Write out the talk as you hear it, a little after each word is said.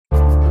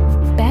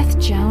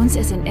Jones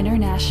is an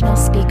international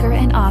speaker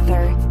and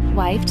author,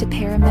 wife to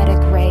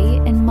paramedic Ray,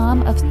 and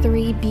mom of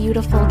 3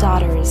 beautiful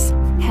daughters,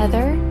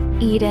 Heather,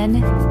 Eden,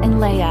 and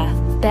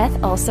Leia.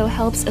 Beth also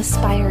helps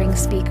aspiring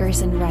speakers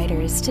and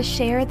writers to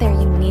share their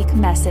unique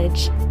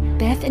message.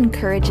 Beth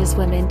encourages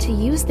women to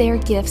use their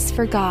gifts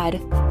for God,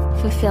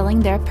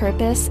 fulfilling their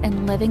purpose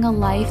and living a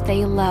life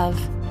they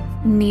love.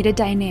 Need a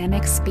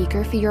dynamic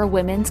speaker for your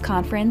women's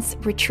conference,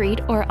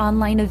 retreat, or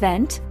online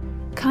event?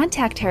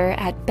 Contact her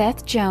at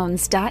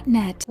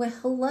bethjones.net. Well,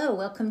 hello,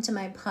 welcome to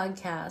my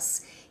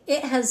podcast.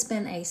 It has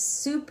been a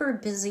super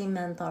busy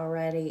month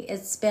already.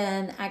 It's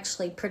been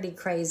actually pretty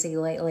crazy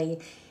lately,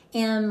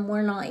 and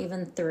we're not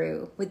even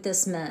through with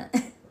this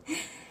month.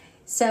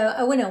 So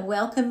I want to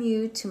welcome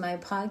you to my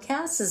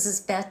podcast. This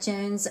is Beth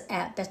Jones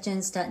at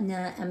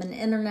bethjones.net. I'm an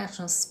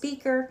international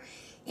speaker,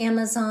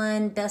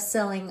 Amazon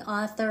best-selling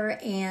author,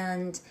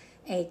 and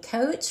a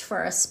coach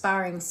for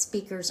aspiring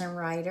speakers and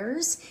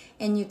writers.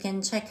 And you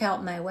can check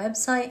out my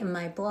website and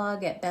my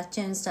blog at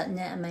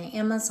bethjones.net and my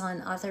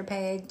Amazon author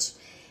page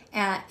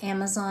at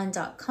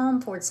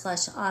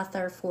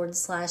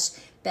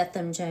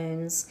amazon.com/author/Betham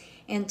Jones.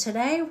 And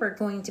today we're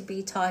going to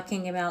be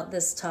talking about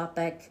this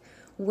topic: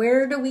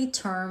 where do we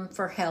turn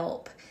for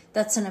help?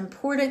 That's an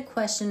important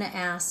question to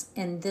ask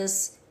in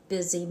this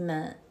busy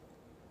month.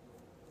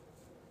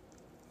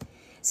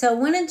 So I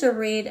wanted to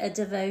read a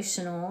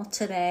devotional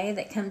today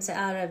that comes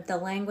out of The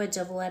Language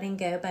of Letting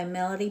Go by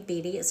Melody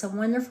Beattie. It's a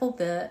wonderful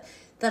book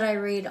that I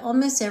read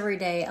almost every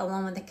day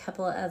along with a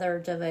couple of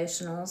other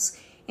devotionals.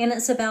 And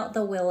it's about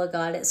the will of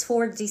God. It's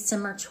for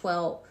December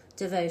 12th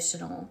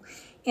devotional.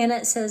 And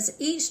it says,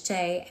 each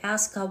day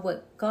ask God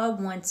what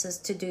God wants us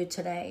to do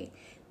today.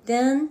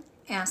 Then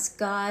ask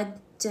God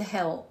to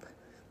help.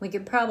 We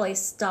could probably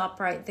stop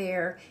right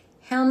there.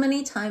 How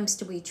many times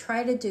do we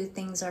try to do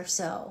things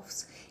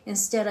ourselves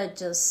instead of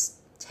just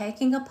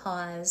taking a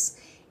pause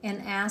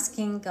and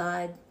asking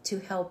God to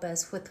help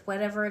us with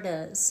whatever it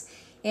is?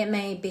 It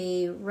may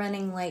be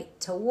running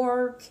late to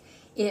work.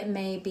 It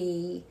may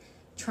be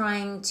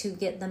trying to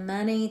get the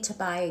money to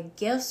buy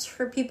gifts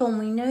for people. And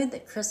we know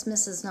that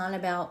Christmas is not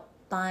about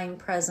buying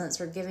presents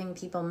or giving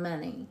people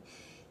money.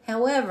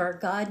 However,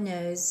 God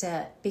knows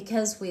that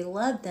because we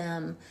love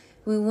them,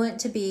 we want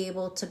to be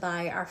able to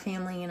buy our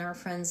family and our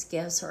friends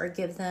gifts or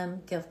give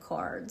them gift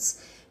cards,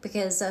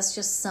 because that's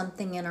just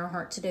something in our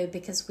heart to do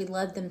because we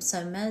love them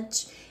so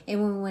much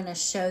and we want to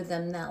show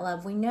them that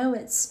love. We know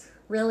it's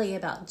really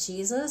about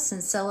Jesus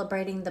and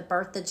celebrating the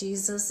birth of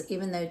Jesus,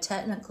 even though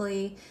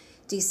technically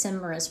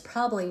December is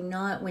probably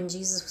not when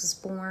Jesus was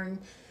born,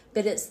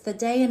 but it's the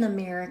day in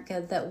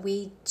America that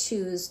we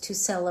choose to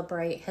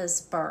celebrate his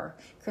birth,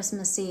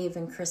 Christmas Eve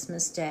and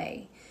Christmas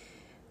Day.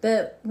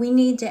 But we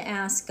need to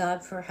ask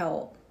God for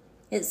help.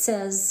 It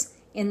says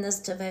in this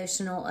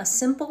devotional, a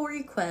simple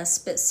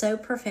request, but so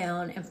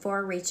profound and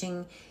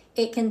far-reaching,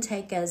 it can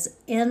take us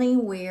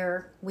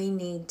anywhere we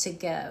need to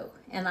go.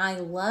 And I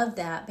love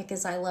that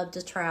because I love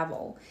to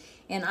travel.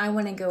 And I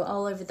want to go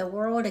all over the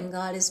world, and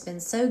God has been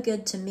so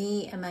good to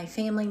me and my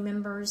family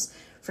members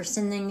for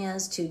sending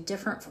us to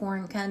different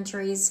foreign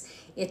countries.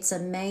 It's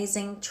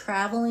amazing.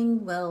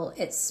 Traveling will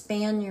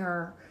expand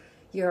your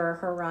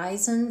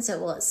horizons. It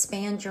will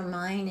expand your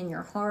mind and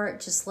your heart,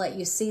 just let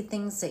you see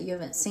things that you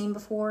haven't seen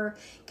before,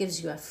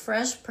 gives you a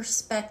fresh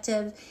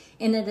perspective,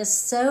 and it is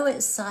so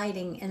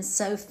exciting and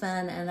so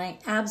fun, and I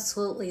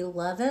absolutely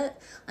love it.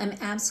 I'm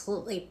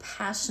absolutely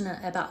passionate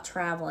about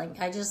traveling.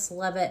 I just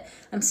love it.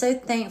 I'm so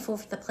thankful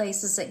for the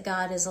places that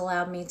God has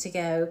allowed me to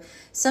go.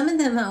 Some of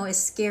them I was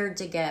scared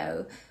to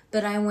go,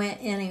 but I went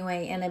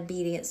anyway in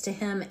obedience to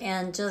him,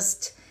 and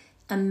just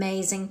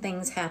amazing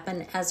things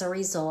happen as a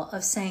result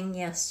of saying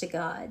yes to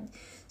God.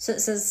 So it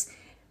says,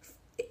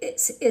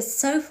 it's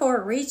so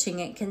far-reaching,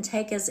 it can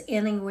take us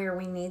anywhere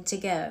we need to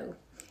go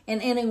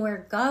and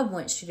anywhere God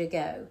wants you to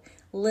go.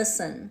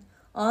 Listen,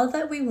 all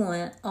that we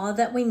want, all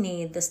that we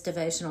need, this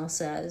devotional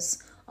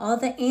says, all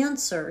the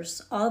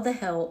answers, all the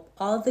help,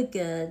 all the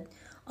good,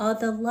 all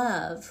the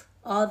love,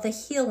 all the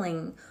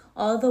healing,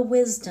 all the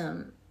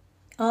wisdom,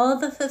 all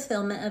the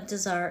fulfillment of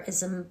desire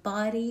is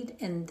embodied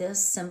in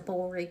this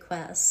simple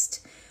request.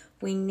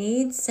 We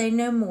need say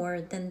no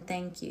more than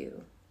thank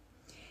you.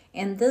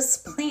 And this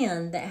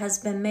plan that has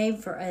been made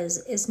for us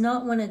is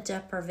not one of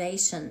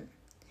deprivation.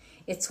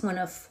 It's one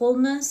of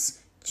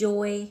fullness,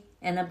 joy,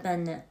 and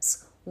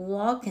abundance.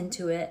 Walk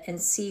into it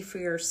and see for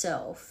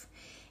yourself.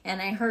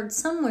 And I heard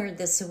somewhere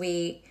this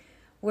week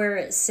where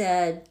it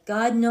said,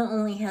 God not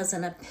only has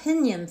an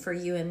opinion for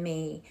you and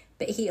me,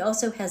 but he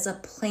also has a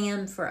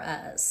plan for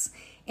us.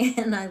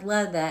 And I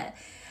love that.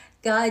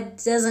 God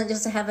doesn't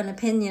just have an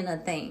opinion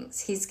of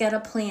things. He's got a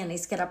plan.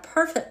 He's got a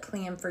perfect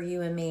plan for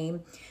you and me.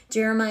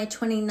 Jeremiah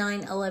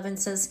 29:11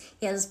 says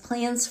he has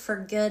plans for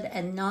good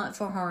and not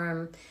for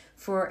harm,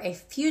 for a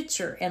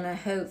future and a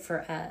hope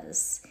for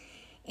us.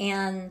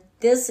 And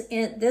this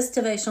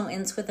devotional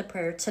ends with a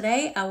prayer.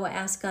 Today, I will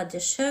ask God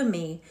to show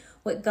me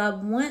what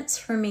God wants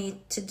for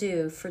me to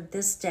do for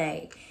this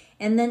day,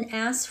 and then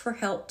ask for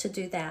help to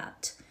do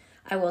that.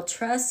 I will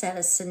trust that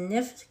a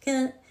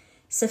significant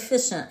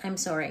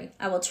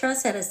I will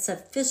trust that it's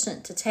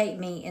sufficient to take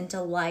me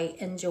into light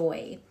and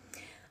joy.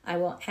 I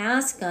will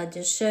ask God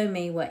to show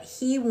me what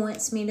He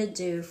wants me to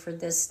do for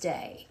this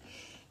day.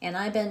 And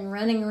I've been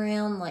running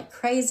around like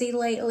crazy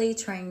lately,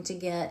 trying to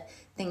get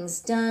things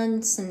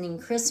done, sending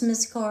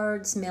Christmas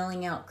cards,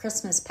 mailing out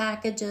Christmas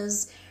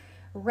packages,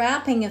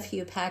 wrapping a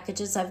few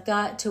packages. I've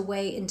got to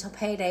wait until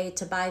payday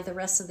to buy the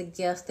rest of the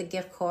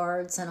gift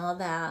cards and all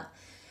that.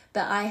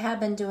 But I have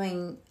been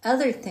doing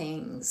other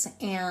things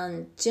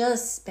and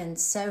just been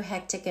so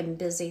hectic and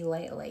busy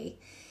lately.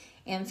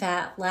 In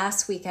fact,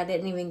 last week I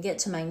didn't even get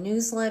to my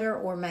newsletter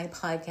or my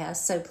podcast,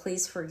 so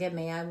please forgive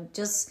me.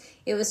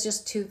 It was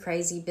just too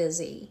crazy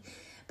busy.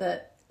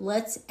 But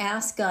let's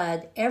ask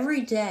God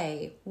every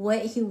day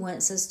what He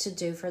wants us to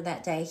do for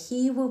that day.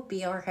 He will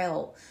be our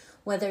help,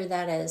 whether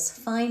that is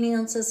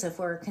finances, if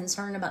we're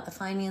concerned about the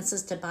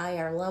finances to buy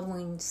our loved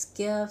ones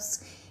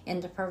gifts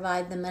and to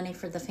provide the money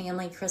for the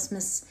family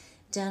Christmas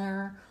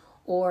dinner,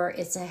 or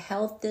it's a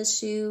health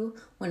issue.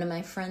 One of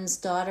my friend's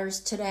daughters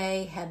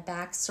today had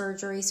back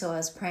surgery, so I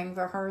was praying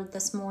for her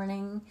this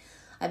morning.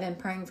 I've been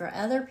praying for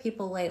other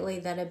people lately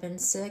that have been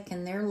sick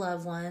and their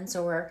loved ones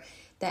or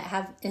that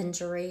have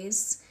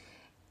injuries.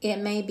 It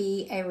may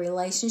be a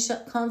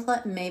relationship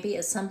conflict. Maybe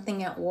it's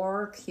something at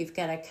work. You've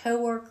got a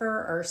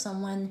coworker or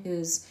someone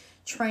who's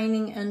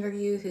training under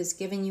you, who's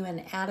giving you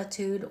an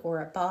attitude,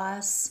 or a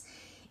boss.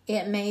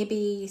 It may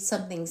be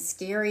something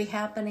scary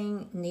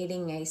happening,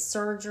 needing a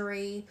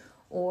surgery,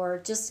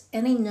 or just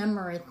any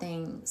number of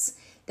things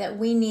that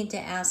we need to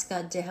ask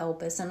God to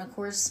help us. And of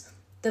course,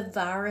 the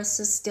virus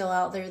is still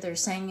out there. They're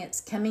saying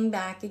it's coming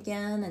back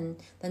again and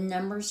the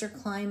numbers are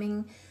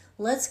climbing.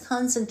 Let's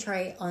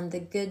concentrate on the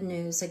good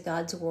news of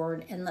God's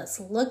word, and let's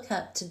look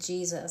up to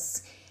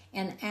Jesus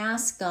and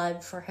ask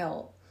God for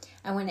help.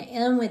 I want to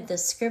end with the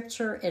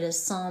scripture. It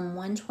is Psalm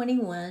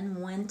 121,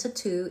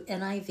 1-2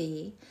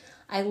 NIV.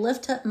 I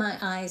lift up my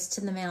eyes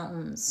to the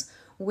mountains.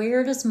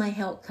 Where does my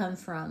help come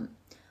from?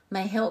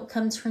 My help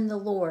comes from the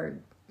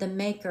Lord, the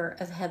maker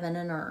of heaven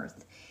and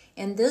earth.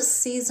 And this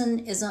season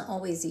isn't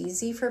always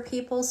easy for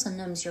people.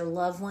 Sometimes your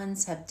loved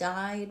ones have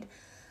died.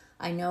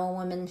 I know a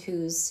woman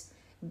whose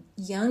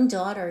young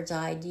daughter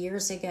died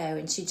years ago,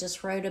 and she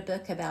just wrote a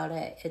book about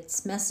it.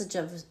 It's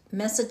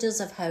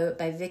Messages of Hope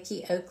by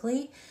Vicki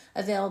Oakley,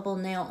 available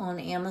now on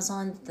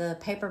Amazon. The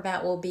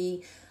paperback will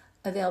be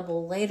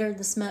available later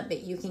this month,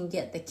 but you can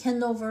get the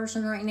Kindle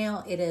version right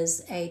now. It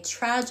is a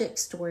tragic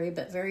story,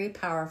 but very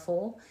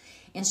powerful.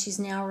 And she's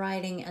now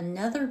writing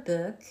another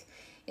book.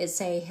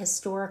 It's a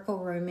historical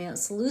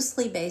romance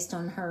loosely based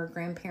on her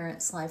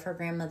grandparents' life, her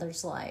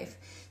grandmother's life.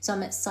 So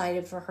I'm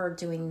excited for her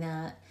doing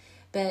that.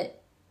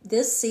 But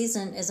this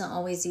season isn't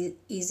always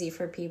easy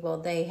for people.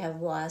 They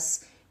have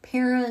lost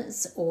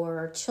parents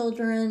or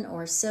children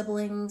or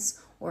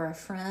siblings or a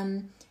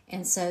friend.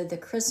 And so the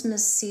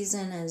Christmas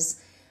season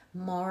is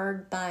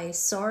marred by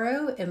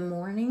sorrow and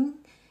mourning,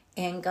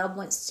 and God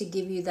wants to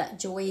give you that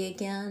joy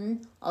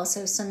again.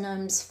 Also,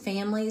 sometimes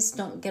families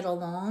don't get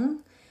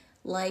along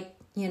like,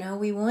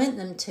 we want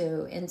them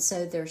to, and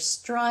so there's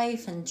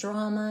strife and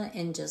drama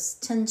and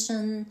just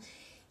tension,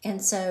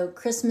 and so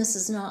Christmas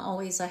is not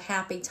always a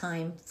happy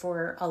time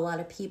for a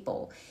lot of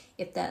people.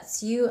 If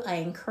that's you, I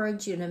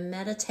encourage you to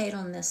meditate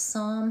on this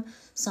Psalm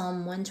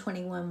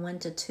 121,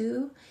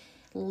 1-2.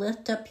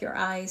 Lift up your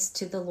eyes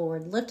to the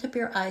Lord. Lift up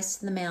your eyes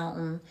to the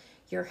mountain.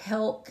 Your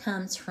help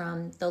comes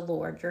from the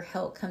Lord. Your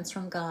help comes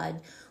from God.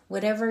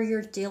 Whatever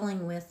you're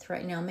dealing with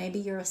right now, maybe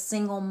you're a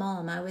single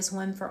mom. I was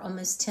one for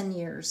almost 10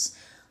 years.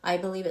 I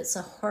believe it's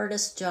the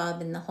hardest job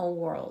in the whole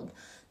world.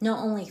 Not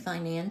only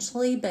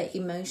financially, but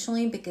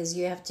emotionally, because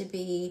you have to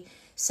be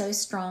so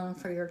strong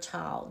for your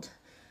child.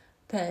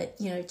 But,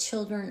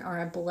 children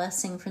are a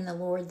blessing from the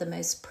Lord, the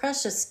most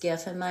precious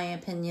gift, in my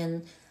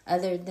opinion,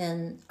 other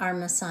than our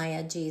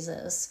Messiah,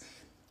 Jesus.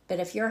 But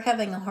if you're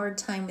having a hard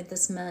time with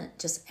this month,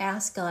 just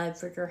ask God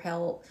for your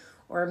help.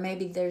 Or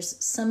maybe there's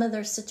some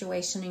other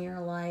situation in your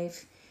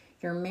life.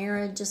 Your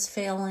marriage is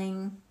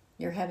failing.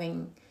 You're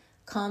having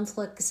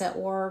conflicts at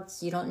work.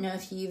 You don't know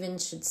if you even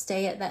should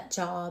stay at that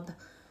job.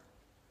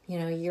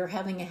 You're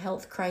having a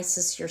health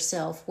crisis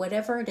yourself.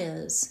 Whatever it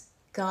is,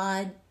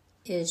 God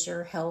is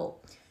your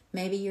help.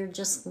 Maybe you're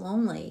just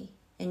lonely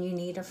and you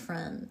need a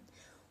friend.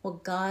 Well,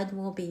 God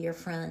will be your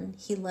friend.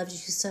 He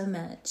loves you so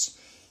much.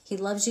 He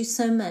loves you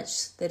so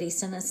much that He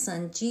sent His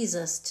Son,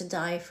 Jesus, to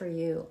die for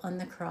you on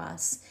the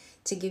cross,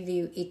 to give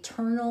you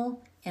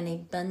eternal and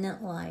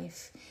abundant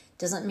life.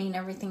 Doesn't mean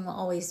everything will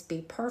always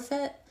be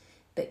perfect,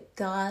 but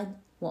God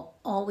will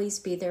always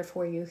be there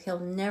for you. He'll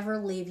never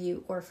leave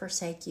you or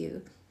forsake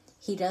you.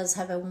 He does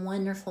have a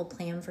wonderful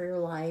plan for your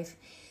life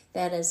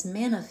that is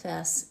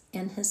manifest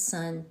in His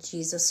Son,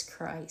 Jesus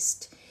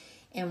Christ.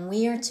 And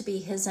we are to be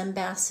His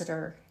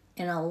ambassador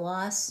in a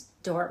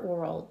lost, dark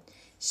world,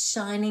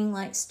 shining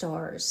like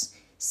stars,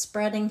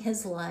 spreading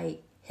His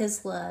light,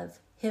 His love,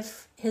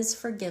 His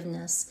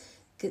forgiveness,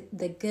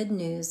 the good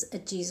news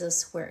of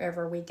Jesus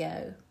wherever we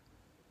go.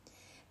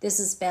 This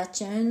is Beth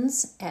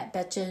Jones at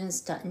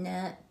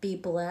bethjones.net. Be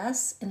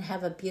blessed and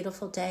have a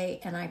beautiful day.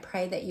 And I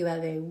pray that you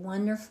have a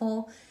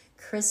wonderful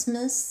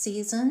Christmas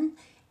season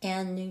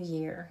and New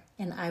Year.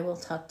 And I will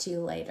talk to you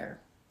later.